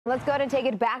Let's go ahead and take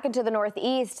it back into the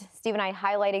Northeast. Steve and I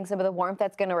highlighting some of the warmth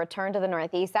that's going to return to the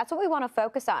Northeast. That's what we want to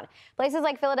focus on. Places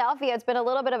like Philadelphia, it's been a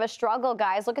little bit of a struggle,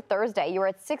 guys. Look at Thursday. You were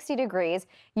at 60 degrees.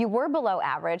 You were below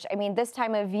average. I mean, this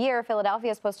time of year, Philadelphia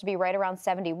is supposed to be right around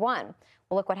 71. Well,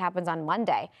 look what happens on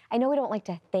Monday. I know we don't like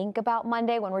to think about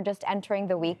Monday when we're just entering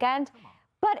the weekend.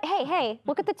 But hey,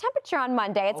 look at the temperature on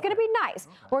Monday. It's going to be nice.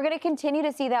 We're going to continue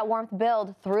to see that warmth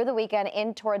build through the weekend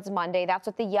in towards Monday. That's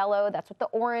what the yellow, that's what the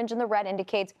orange and the red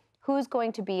indicates who's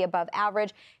going to be above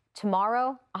average.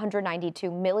 Tomorrow, 192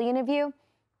 million of you.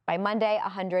 By Monday,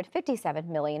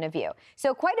 157 million of you.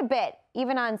 So quite a bit.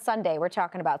 Even on Sunday, we're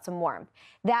talking about some warmth.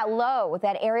 That low,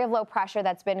 that area of low pressure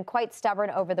that's been quite stubborn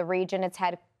over the region, it's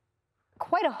had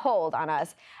quite a hold on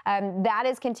us. That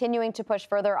is continuing to push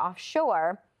further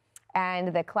offshore.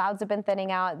 And the clouds have been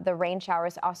thinning out. The rain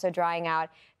showers also drying out.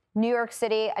 New York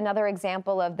City, another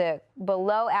example of the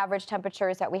below average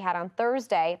temperatures that we had on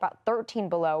Thursday, about 13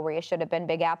 below where you should have been,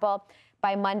 Big Apple.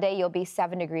 By Monday, you'll be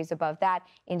 7 degrees above that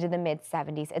into the mid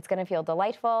 70s. It's going to feel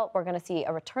delightful. We're going to see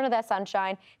a return of that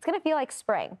sunshine. It's going to feel like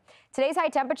spring. Today's high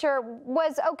temperature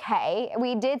was okay.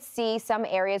 We did see some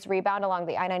areas rebound along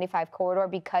the I-95 corridor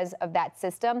because of that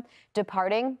system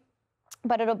departing.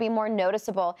 But it'll be more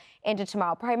noticeable into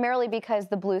tomorrow, primarily because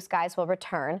the blue skies will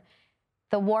return,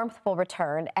 the warmth will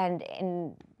return, and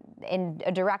in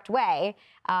a direct way,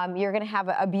 you're going to have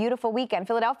a beautiful weekend.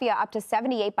 Philadelphia up to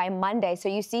 78 by Monday, so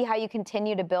you see how you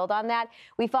continue to build on that.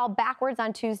 We fall backwards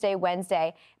on Tuesday,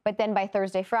 Wednesday, but then by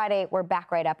Thursday, Friday, we're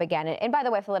back right up again. And by the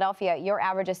way, Philadelphia, your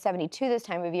average is 72 this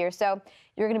time of year, so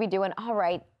you're going to be doing all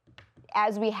right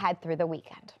as we head through the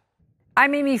weekend.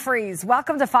 I'm Amy Freeze.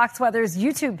 Welcome to Fox Weather's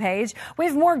YouTube page. We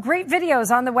have more great videos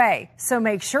on the way, so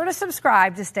make sure to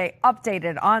subscribe to stay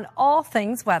updated on all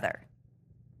things weather.